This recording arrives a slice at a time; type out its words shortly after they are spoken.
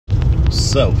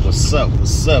What's up,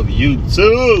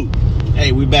 YouTube?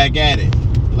 Hey, we back at it.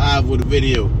 Live with a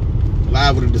video.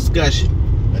 Live with a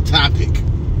discussion. A topic.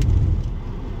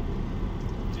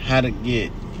 How to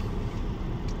get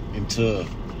into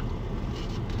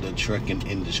the trucking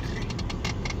industry.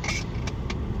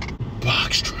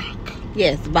 Box truck.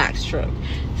 Yes, box truck.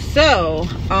 So,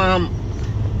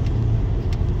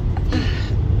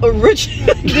 Richard,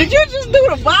 did you just do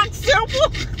the box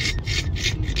symbol?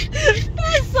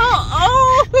 That's so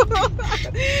old.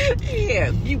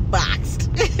 Yeah, you boxed.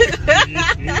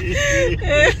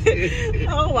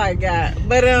 Oh my god.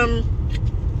 But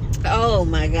oh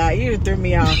my god, you threw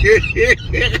me off.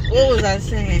 What was I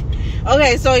saying?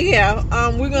 Okay, so yeah,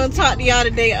 we're gonna talk to y'all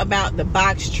today about the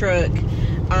box truck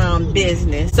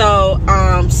business. So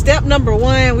step number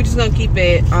one, we're just gonna keep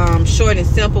it short and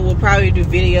simple. We'll probably do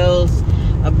videos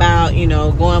about, you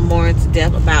know, going more into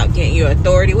depth about getting your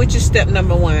authority, which is step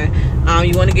number one.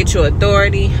 You want to get your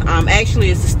authority. Actually,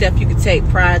 it's a step you can take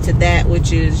prior to that,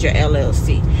 which is your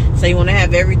LLC. So you want to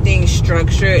have everything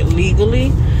structured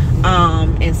legally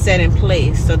and set in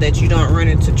place so that you don't run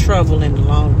into trouble in the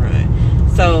long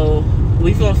run. So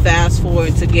we're going to fast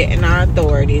forward to getting our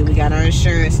authority. We got our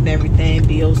insurance and everything,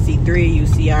 BOC3,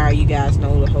 UCR, you guys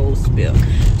know the whole spiel.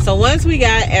 So once we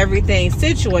got everything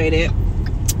situated,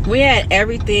 we had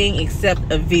everything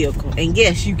except a vehicle. And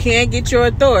yes, you can get your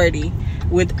authority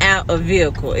without a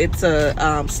vehicle. It's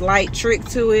a slight trick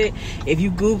to it. If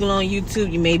you Google on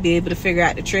YouTube, you may be able to figure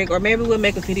out the trick, or maybe we'll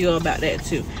make a video about that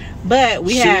too. But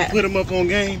we had put them up on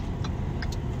game.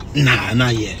 Nah,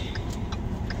 not yet.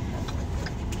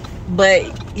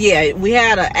 But yeah, we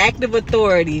had an active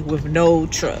authority with no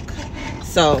truck.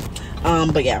 So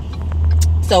but yeah,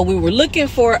 so we were looking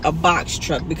for a box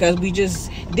truck because we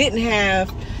just didn't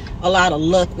have a lot of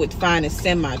luck with finding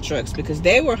semi trucks, because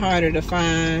they were harder to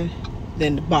find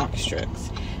than the box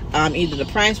trucks. Either the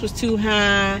price was too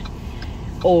high,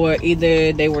 or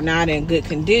either they were not in good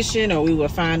condition, or we were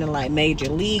finding like major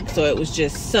leaks, or it was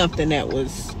just something that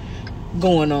was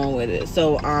going on with it.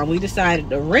 So we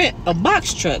decided to rent a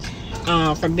box truck.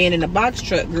 From being in the box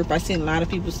truck group, I seen a lot of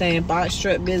people saying box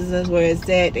truck business, where it's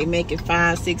at, they making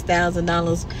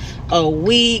 $5,000-$6,000 a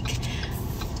week.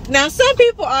 Now some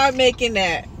people are making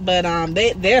that, but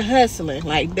they're hustling.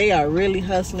 Like, they are really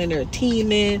hustling. They're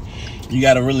teaming. You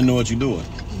gotta really know what you're doing.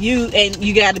 You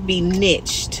got to be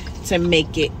niched to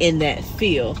make it in that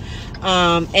field.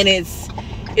 And it's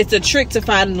a trick to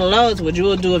finding the loads, which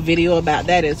we'll do a video about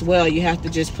that as well. You have to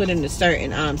just put in the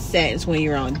certain settings when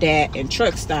you're on DAT and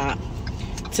truck stop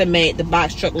to make the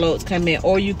box truck loads come in,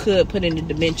 or you could put in the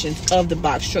dimensions of the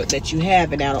box truck that you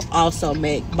have, and that'll also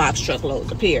make box truck loads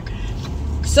appear.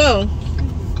 So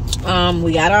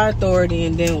we got our authority,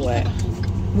 and then what?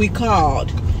 We called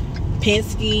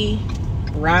Penske,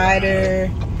 Ryder,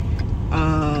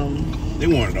 they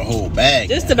wanted the whole bag.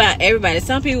 Just about everybody.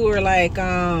 Some people were like,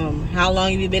 how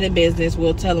long have you been in business?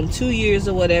 We'll tell them 2 years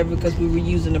or whatever, because we were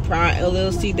using the prior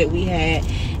LLC that we had,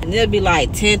 and they'll be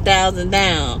like 10,000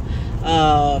 down,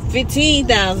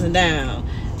 15,000 down,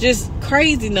 just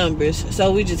crazy numbers.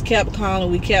 So we just kept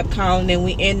calling, and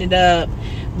we ended up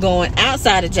going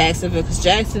outside of Jacksonville, because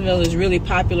Jacksonville is really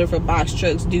popular for box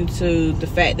trucks due to the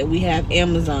fact that we have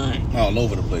Amazon all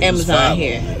over the place. Amazon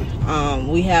here.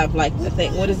 We have, like, I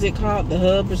think, what is it called, the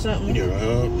hub or something? Yeah,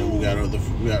 hub. Then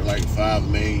we got like 5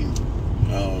 main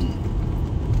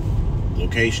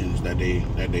locations that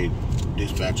they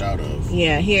dispatch out of.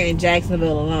 Yeah, here in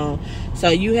Jacksonville alone. So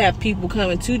you have people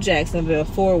coming to Jacksonville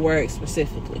for work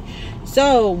specifically.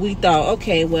 So we thought,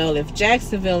 okay, well, if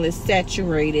Jacksonville is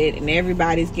saturated and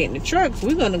everybody's getting the trucks,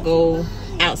 we're going to go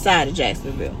outside of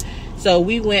Jacksonville. So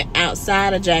we went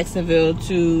outside of Jacksonville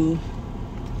to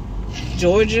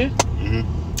Georgia. Mm-hmm.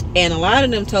 And a lot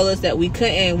of them told us that we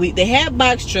couldn't. They had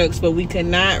box trucks, but we could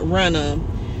not run them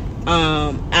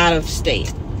out of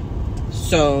state.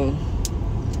 So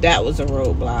that was a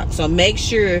roadblock. So make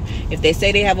sure, if they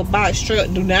say they have a box truck,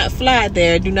 do not fly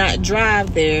there, do not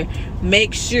drive there.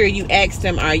 Make sure you ask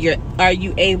them, are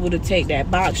you able to take that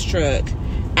box truck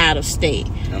out of state?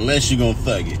 Unless you're gonna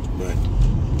thug it, but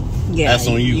yeah, that's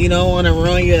on you. You don't want to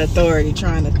run your authority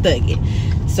trying to thug it.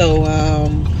 So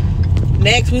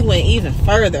next we went even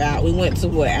further out. We went to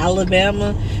what,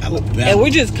 Alabama. And we're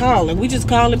just calling. We just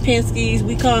calling Penske's.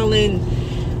 We calling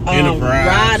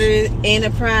Ryder,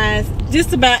 Enterprise,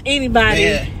 just about anybody.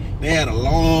 They had a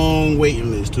long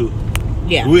waiting list too.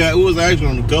 Yeah, it was actually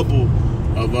on a couple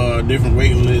of different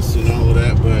waiting lists and all of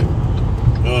that, but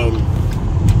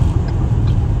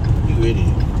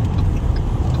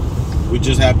we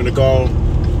just happened to call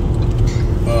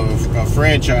a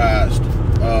franchised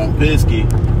Penske,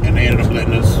 and they ended up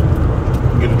letting us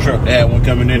get a truck. They had one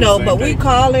coming in. No, but we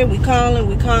calling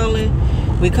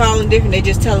different. They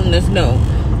just telling us no,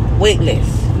 wait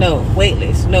list.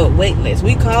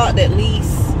 We called at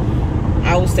least,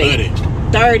 I would say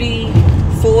 30,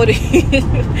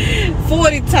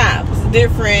 40 tops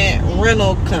different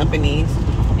rental companies,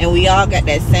 and we all got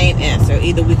that same answer.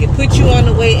 Either we can put you on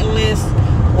the waiting list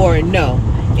or no.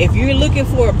 If you're looking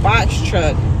for a box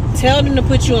truck, tell them to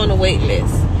put you on the wait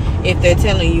list if they're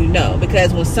telling you no.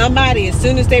 Because when somebody, as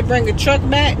soon as they bring a truck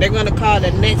back, they're going to call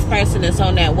the next person that's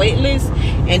on that wait list,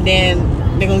 and then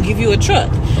they're going to give you a truck.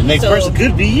 The next person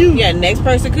could be you. Yeah, next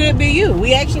person could be you.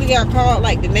 We actually got called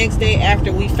like the next day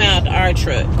after we found our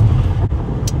truck.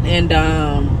 And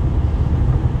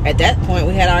at that point,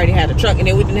 we had already had a truck, and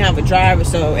then we didn't have a driver.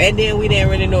 So, and then we didn't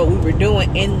really know what we were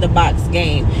doing in the box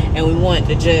game, and we wanted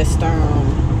to just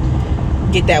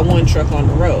get that one truck on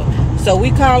the road. So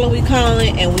we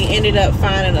calling, and we ended up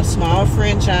finding a small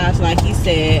franchise, like he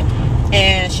said.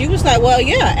 And she was like, well,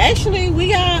 yeah, actually, we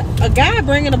got a guy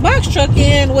bringing a box truck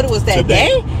in. What it was that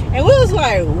day? And we was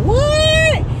like,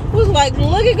 what? It was like,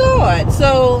 look at God.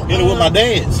 So hit it with my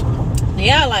dad's.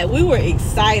 Yeah, like we were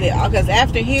excited because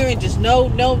after hearing just no,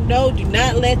 do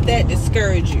not let that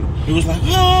discourage you. It was like, do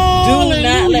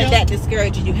not let that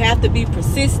discourage you. You have to be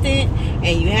persistent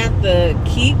and you have to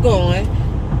keep going.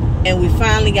 And we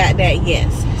finally got that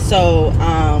yes. So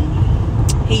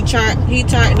he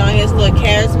turned on his little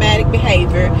charismatic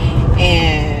behavior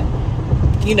and,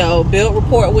 you know, built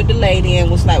rapport with the lady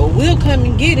and was like, well, we'll come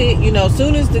and get it. You know, as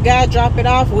soon as the guy drop it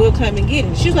off, we'll come and get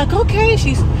it. She's like, okay.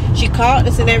 She called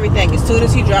us and everything. As soon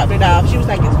as he dropped it off, she was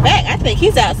like, it's back. I think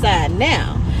he's outside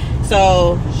now.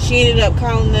 So she ended up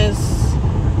calling us.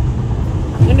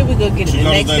 When did we go get it? The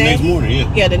next day? Next morning,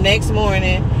 yeah. Yeah, the next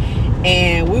morning.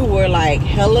 And we were like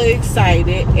hella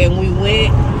excited. And we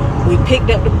picked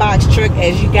up the box truck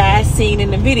as you guys seen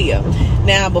in the video.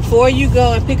 Now, before you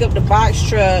go and pick up the box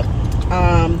truck,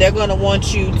 they're going to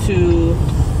want you to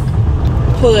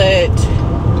put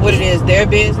what it is, their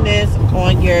business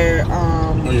on your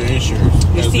insurance,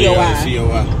 your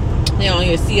COI. Yeah, on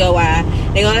your COI.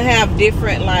 They're going to have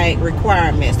different like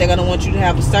requirements. They're going to want you to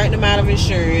have a certain amount of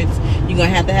insurance. You're going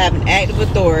to have an active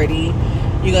authority.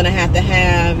 You're going to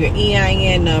have your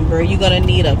EIN number. You're going to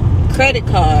need a credit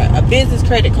card, a business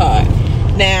credit card.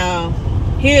 Now,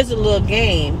 here's a little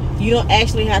game. You don't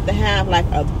actually have to have like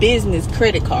a business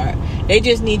credit card. They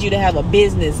just need you to have a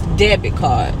business debit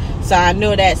card. So I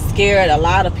know that scared a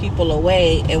lot of people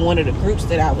away. In one of the groups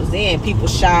that I was in, people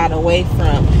shied away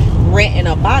from renting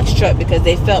a box truck because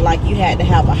they felt like you had to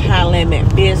have a high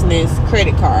limit business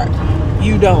credit card.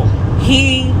 You don't.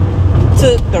 He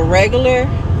took the regular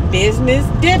business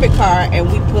debit card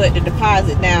and we put the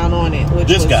deposit down on it. Which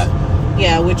was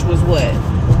what?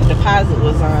 The deposit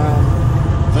was I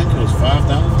think it was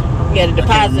 $5,000. Yeah, the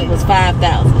deposit was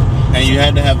 $5,000. And you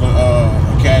had to have a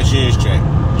cashier's check.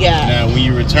 Yeah. Now, when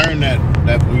you return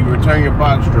when you return your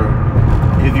box truck,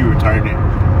 if you return it,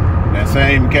 that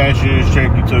same cashier's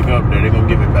check you took up there, they're gonna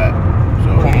give it back.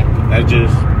 So that's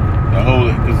just the whole.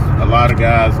 Because a lot of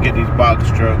guys get these box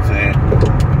trucks and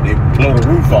they blow the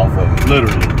roof off of it,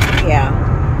 literally. Yeah.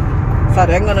 So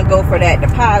they're gonna go for that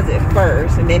deposit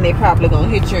first, and then they probably gonna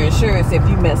hit your insurance if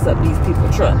you mess up these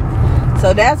people's truck.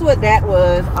 So that's what that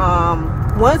was.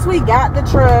 Once we got the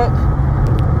truck,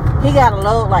 he got a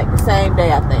load like the same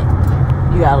day, I think.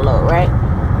 You got a load, right?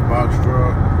 Box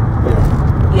truck.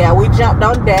 Yeah, we jumped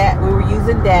on that. We were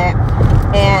using that.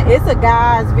 And it's a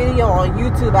guy's video on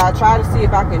YouTube. I'll try to see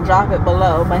if I can drop it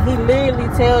below. But he literally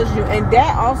tells you, and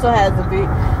that also has a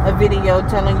video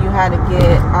telling you how to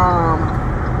get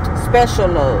special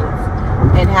loads.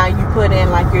 And how you put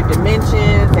in like your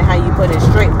dimensions and how you put in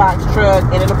straight box truck.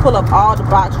 And it'll pull up all the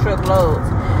box truck loads.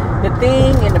 The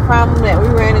thing and the problem that we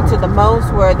ran into the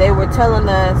most where they were telling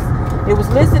us it was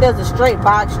listed as a straight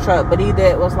box truck, but either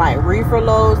it was like reefer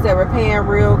loads that were paying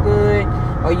real good,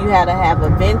 or you had to have a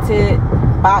vented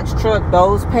box truck,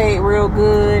 those paid real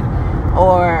good,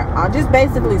 or just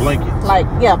basically blankets. Like,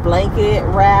 yeah, blanket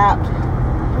wrapped,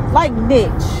 like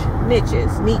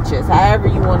niches, however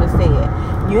you want to say it.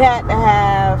 You had to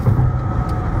have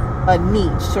a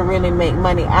niche to really make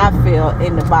money, I feel,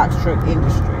 in the box truck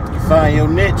industry. Find your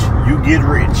niche, you get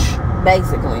rich.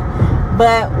 Basically.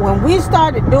 But when we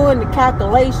started doing the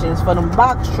calculations for them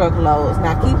box truck loads,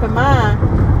 now keep in mind,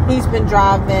 he's been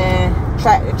driving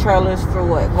tractor trailers for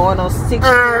what? Going on 6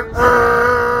 years?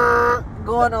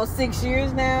 Going on 6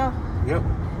 years now? Yep.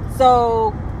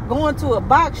 So going to a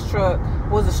box truck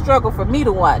was a struggle for me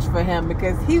to watch for him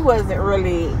because he wasn't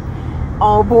really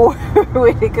on board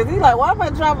with it. Because he's like, why am I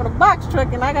driving a box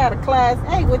truck and I got a Class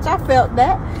A? Which I felt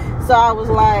that. So I was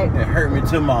like, it hurt me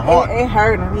to my heart. It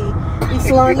hurt him. He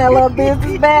slung that little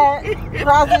business bag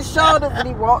across his shoulders and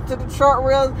he walked to the truck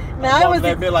rails. Now it was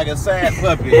that bit like a sad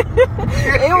puppy. It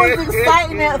was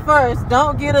exciting at first.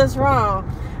 Don't get us wrong.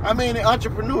 I mean,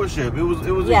 entrepreneurship. It was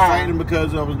exciting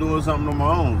because I was doing something on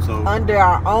my own. So under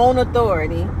our own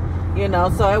authority, you know.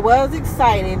 So it was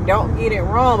exciting. Don't get it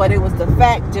wrong, but it was the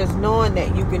fact just knowing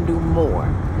that you can do more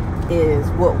is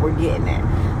what we're getting at.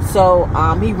 So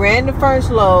he ran the first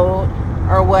load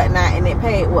or whatnot, and it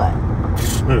paid what?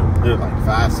 Like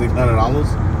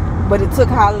 $500-$600. But it took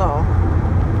how long?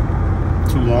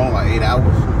 Too long, like 8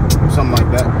 hours, something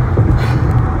like that.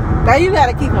 Now you got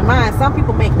to keep in mind, some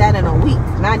people make that in a week.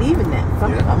 Not even that.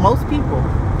 Most people.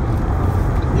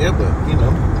 Yeah, but you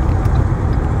know.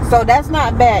 So that's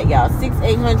not bad, y'all.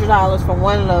 $600-$800 for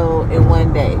one load in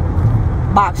one day.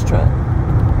 Box truck.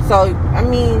 So I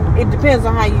mean, it depends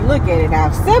on how you look at it.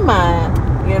 Now semi,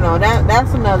 you know,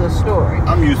 that's another story.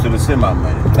 I'm used to the semi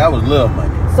money. That was little money.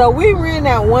 So we ran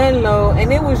that one load,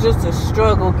 and it was just a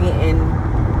struggle getting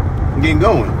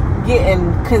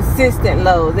consistent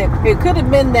loads. It could have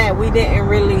been that we didn't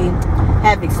really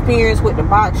have experience with the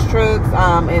box trucks,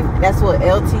 and that's what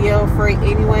LTL freight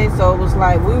anyway. So it was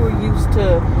like we were used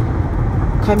to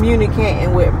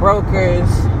communicating with brokers.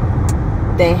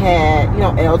 They had, you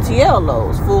know, LTL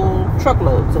loads, full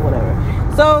truckloads or whatever.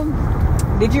 So,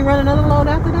 did you run another load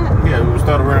after that? Yeah, we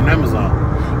started running Amazon.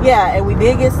 Yeah, and we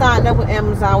did get signed up with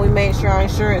Amazon. We made sure our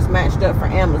insurance matched up for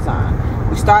Amazon.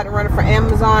 We started running for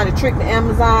Amazon. The trick to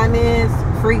Amazon is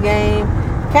free game.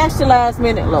 Catch the last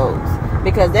minute loads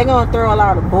because they're going to throw a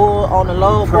lot of bull on the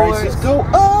load prices boards. Go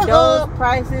up. Those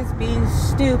prices be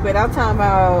stupid. I'm talking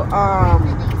about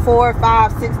 $4, $5,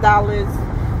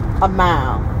 $6 a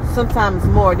mile. Sometimes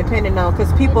more, depending on,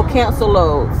 because people cancel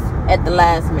loads at the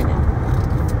last minute.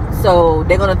 So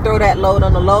they're going to throw that load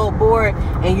on the load board,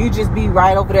 and you just be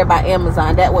right over there by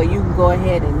Amazon. That way you can go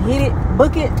ahead and hit it,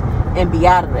 book it, and be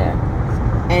out of there.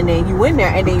 And then you in there,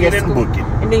 and then your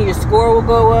score will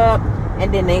go up,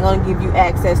 and then they're going to give you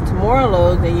access to more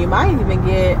loads, and you might even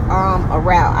get a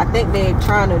route. I think they're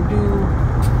trying to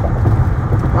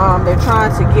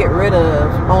get rid of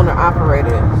owner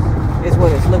operators is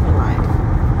what it's looking like.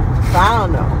 So I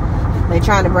don't know. They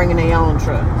trying to bring in their own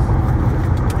trucks.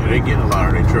 Yeah, they getting a lot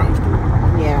of their trucks too.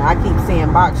 Yeah, I keep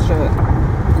seeing box trucks,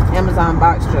 Amazon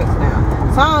box trucks now.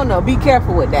 So I don't know. Be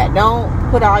careful with that. Don't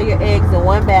put all your eggs in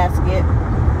one basket.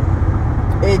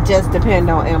 It just depends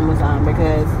on Amazon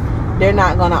because they're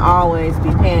not gonna always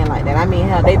be paying like that. I mean,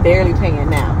 hell, they barely paying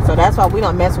now. So that's why we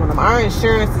don't mess with them. Our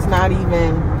insurance is not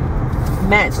even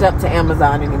matched up to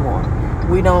Amazon anymore.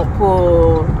 We don't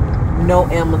pull no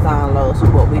Amazon loads for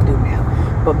what we do now.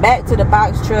 But back to the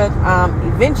box truck,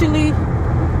 eventually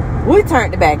we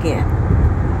turned it back in.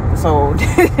 So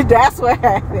that's what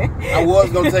happened. I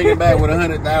was gonna take it back with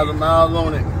 100,000 miles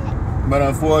on it, but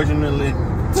unfortunately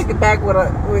took it back with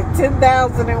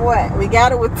 10,000 and what? We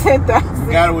got it with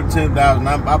 10,000. Got it with 10,000.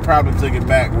 I probably took it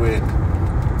back with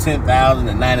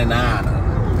 10,099.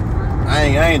 I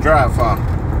ain't drive far,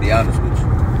 to be honest with you.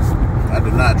 I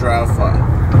did not drive far.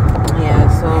 Yeah,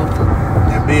 so.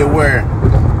 And be aware,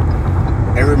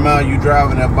 every mile you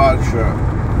drive in that box truck,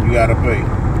 you gotta pay.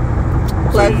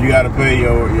 So you gotta pay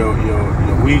your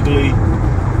weekly,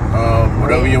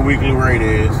 whatever your weekly rate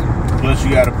is. Plus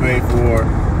you gotta pay for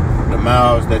the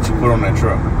miles that you put on that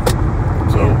truck.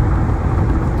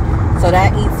 So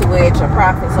that eats away at your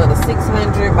profit. So the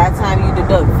 $600 by the time you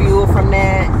deduct fuel from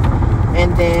that,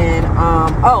 and then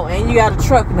and you got a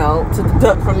truck note to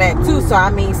deduct from that too. So I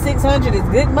mean, $600 is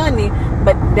good money,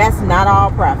 but that's not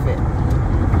all profit.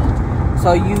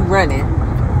 So you running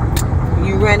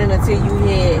until you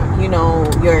hit, you know,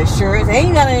 your insurance, and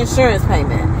you got an insurance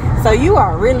payment. So you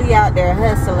are really out there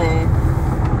hustling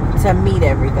to meet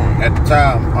everything. At the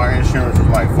time, our insurance was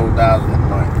like $4,000 a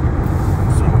month.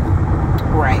 So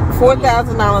right,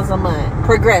 $4,000 a month,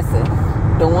 Progressive,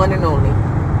 the one and only.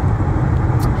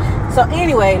 So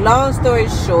anyway, long story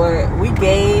short, we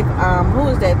gave who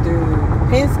was that through?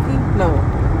 Penske? No.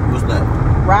 What's that?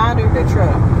 Ryder, the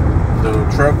truck. The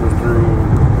truck was through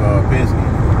Penske.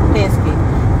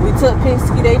 We took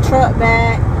Penske their truck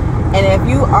back, and if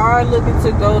you are looking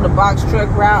to go the box truck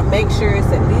route, make sure it's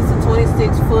at least a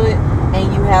 26 foot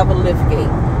and you have a lift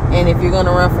gate. And if you're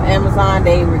gonna run for Amazon,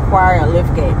 they require a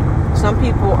lift gate. Some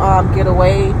people get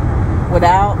away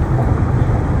without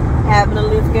having a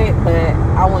lift gate, but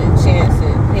I wouldn't chance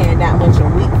it paying that much a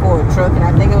week for a truck, and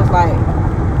I think it was like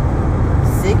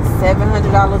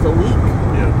 $600-$700 a week.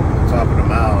 Yeah, on top of the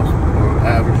miles, or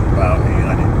average about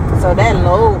 800. So that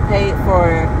load paid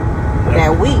for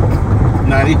that week.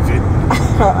 Not even.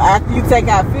 After you take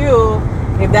out fuel,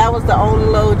 if that was the only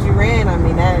load you ran, I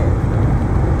mean, that,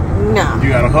 nah. You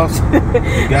gotta hustle.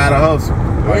 You gotta hustle.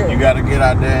 Like, you gotta get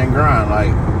out there and grind.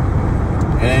 Like,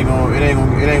 it ain't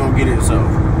gonna get itself.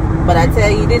 But I tell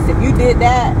you this, if you did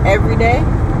that every day,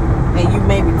 and you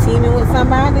may be teaming with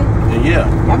somebody, then yeah,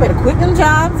 y'all better quit them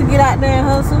jobs and get out there and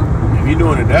hustle. If you're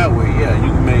doing it that way, yeah,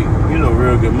 you can make, you know,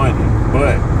 real good money.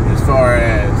 But as far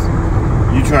as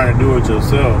you trying to do it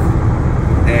yourself,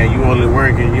 and you only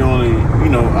working, you only, you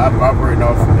know, operating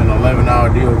off an 11-hour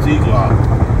DOT clock,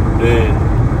 then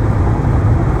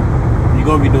you're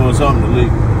gonna be doing something to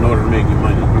leave in order to make your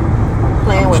money.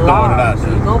 Playing with laws.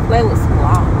 You're gonna play with some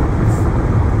laws.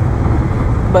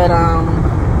 But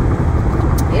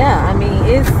yeah, I mean,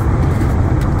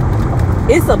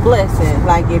 it's a blessing.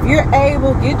 Like, if you're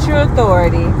able, get your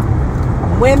authority.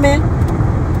 Women,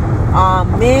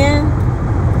 men,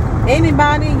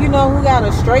 anybody, you know, who got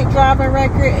a straight driving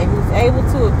record and who's able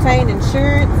to obtain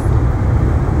insurance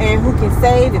and who can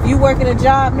save. If you working a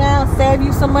job now, save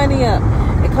you some money up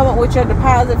and come up with your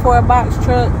deposit for a box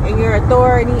truck and your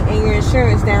authority and your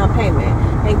insurance down payment,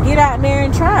 and get out there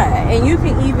and try it. And you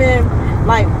can even,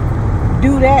 like,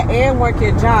 do that and work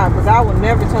your job, because I would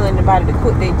never tell anybody to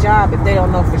quit their job if they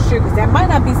don't know for sure, because that might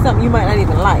not be something you might not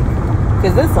even like,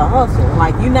 because it's a hustle.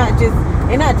 Like, they're not just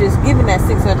giving that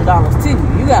 $600 to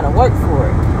you. You got to work for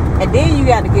it. And then you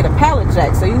got to get a pallet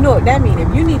jack. So you know what that means.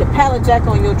 If you need a pallet jack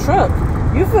on your truck,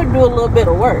 you could do a little bit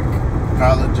of work.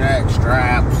 Pallet jack,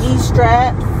 straps,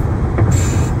 E-straps.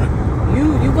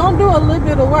 You gonna do a little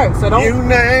bit of work. So don't, you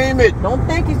name it. Don't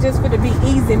think it's just for to be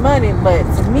easy money. But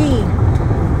to me,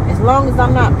 as long as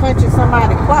I'm not punching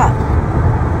somebody's clock,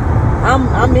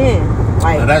 I'm in.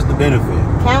 Like, now that's the benefit.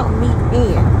 Count me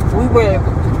in.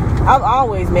 I've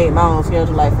always made my own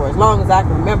schedule, like, for as long as I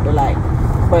can remember, like,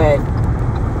 but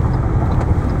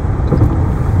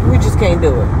we just can't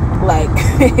do it. Like,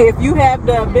 if you have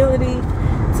the ability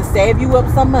to save you up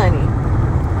some money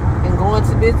and go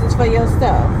into business for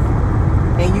yourself,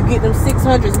 and you get them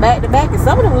 600s back to back, and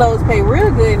some of them loads pay real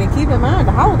good, and keep in mind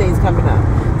the holidays coming up,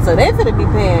 so they're gonna be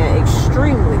paying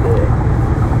extremely good.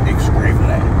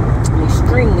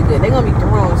 Extremely good. They're gonna be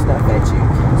throwing stuff at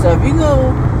you. So if you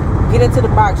go get into the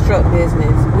box truck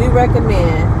business, we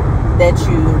recommend that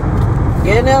you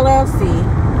get an LLC,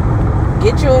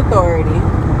 get your authority,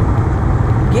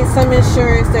 get some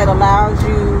insurance that allows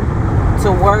you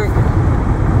to work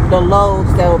the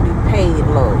loads that will be paid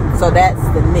loads. So that's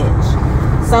the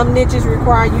niche. Some niches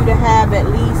require you to have at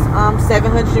least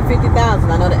 $750,000.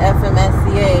 I know the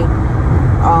FMSCA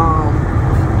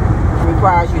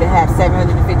requires you to have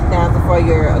 $750,000 for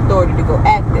your authority to go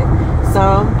active.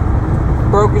 Some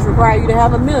brokers require you to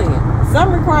have $1 million.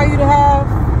 Some require you to have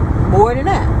more than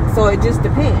that. So it just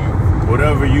depends.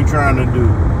 Whatever you trying to do,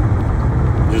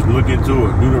 just look into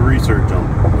it. Do the research on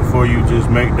it before you just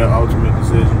make the ultimate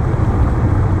decision.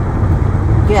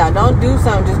 Yeah, don't do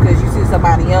something just because you see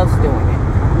somebody else doing it.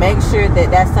 Make sure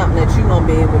that that's something that you're going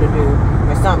to be able to do,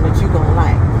 or something that you're going to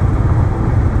like.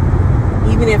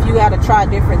 Even if you got to try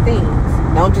different things.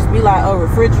 Don't just be like, oh,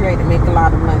 refrigerated make a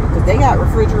lot of money. Because they got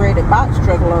refrigerated box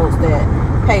truck loads that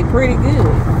pay pretty good.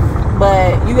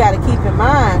 But you got to keep in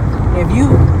mind, if you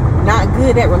not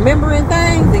good at remembering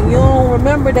things, and you don't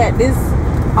remember that this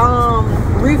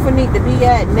reefer need to be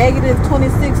at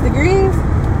 -26 degrees,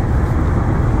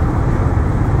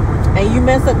 and you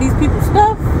mess up these people's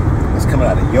stuff, it's coming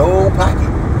out of your pocket.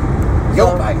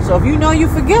 So if you know you're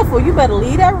forgetful, you better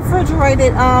leave that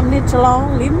refrigerated niche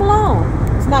alone. Leave them alone.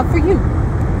 It's not for you.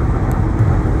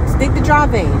 Stick to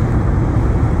driving.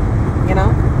 You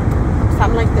know?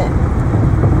 Something like that.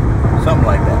 Something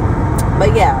like that.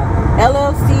 But yeah,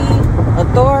 LLC,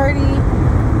 authority,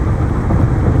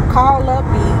 call up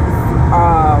these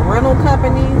rental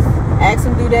companies, ask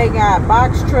them do they got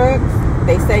box trucks.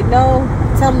 They say no,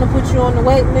 tell them to put you on the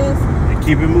wait list.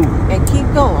 Keep it moving. And keep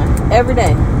going every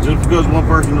day. Just because one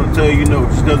person will tell you no,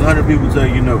 just because 100 people tell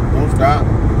you no, don't stop.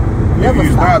 Never if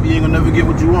you stop. You ain't gonna never get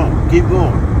what you want. Keep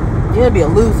going. You're gonna be a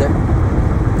loser.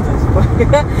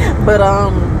 But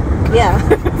yeah,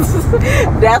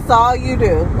 that's all you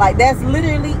do. Like, that's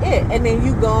literally it. And then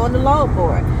you go on the load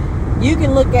board. You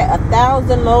can look at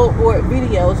 1,000 load board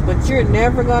videos, but you're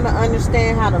never gonna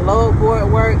understand how the load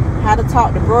board work, how to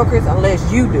talk to brokers,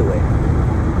 unless you do it.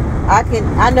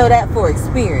 I know that for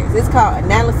experience. It's called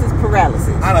analysis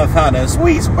paralysis. I done found that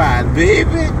sweet spot,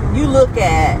 baby. You look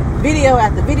at video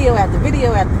after video after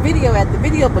video after video after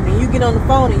video, but then you get on the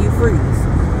phone and you freeze.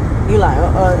 You like,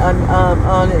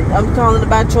 I'm calling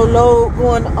about your load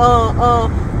going,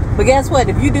 But guess what?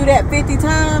 If you do that 50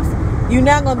 times, you're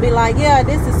not going to be like, yeah,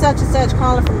 this is such and such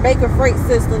calling from Baker Freight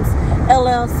Systems.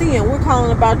 LLC, and we're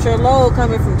calling about your load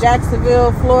coming from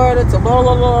Jacksonville, Florida to blah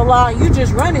blah blah blah. You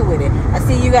just running with it. I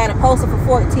see you got a posted for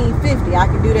 $14.50. I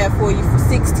can do that for you for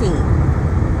 $16.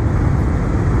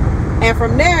 And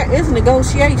from there, it's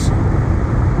negotiation.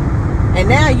 And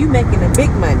now you making the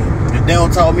big money. If they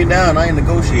don't talk me down, I ain't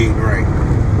negotiating right.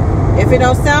 If it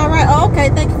don't sound right, oh, okay,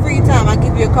 thank you for your time. I'll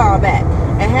give you a call back.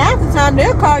 And half the time,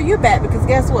 they'll call you back because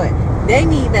guess what? They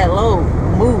need that load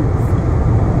moved.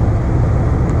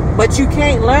 But you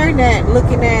can't learn that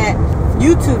looking at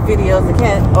YouTube videos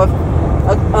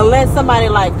unless somebody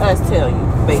like us tell you,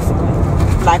 basically.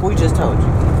 Like we just told you.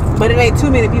 But it ain't too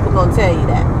many people going to tell you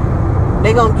that.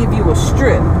 They're going to give you a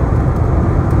strip.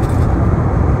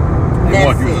 They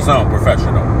want you to sound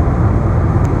professional.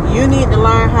 You need to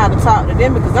learn how to talk to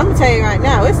them because I'm going to tell you right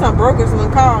now, it's some brokers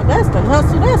that called us and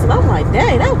hustled us. And I'm like,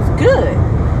 dang, that was good.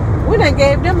 We done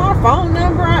gave them our phone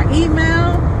number, our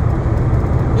email,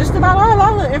 just about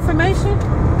all the information.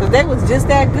 Because they was just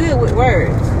that good with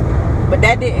words. But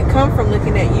that didn't come from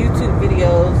looking at YouTube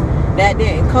videos. That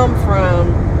didn't come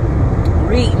from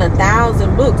reading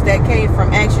 1,000 books. That came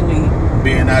from actually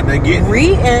being out there getting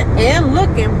reading and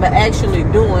looking, but actually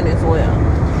doing as well.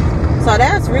 So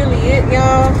that's really it,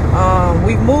 y'all.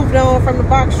 We've moved on from the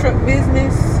box truck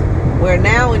business. We're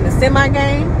now in the semi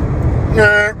game.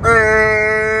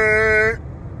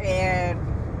 And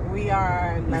we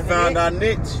are found our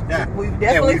niche. We've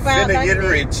definitely found our niche. Get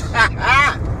rich.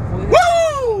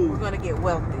 Woo! We're gonna get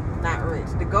wealthy, not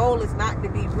rich. The goal is not to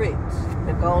be rich.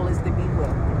 The goal is to be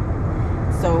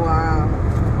wealthy. So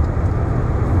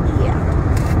yeah.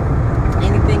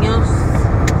 Anything else?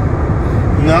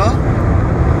 No.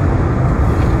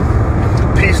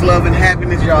 Peace, love, and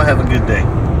happiness. Y'all have a good day.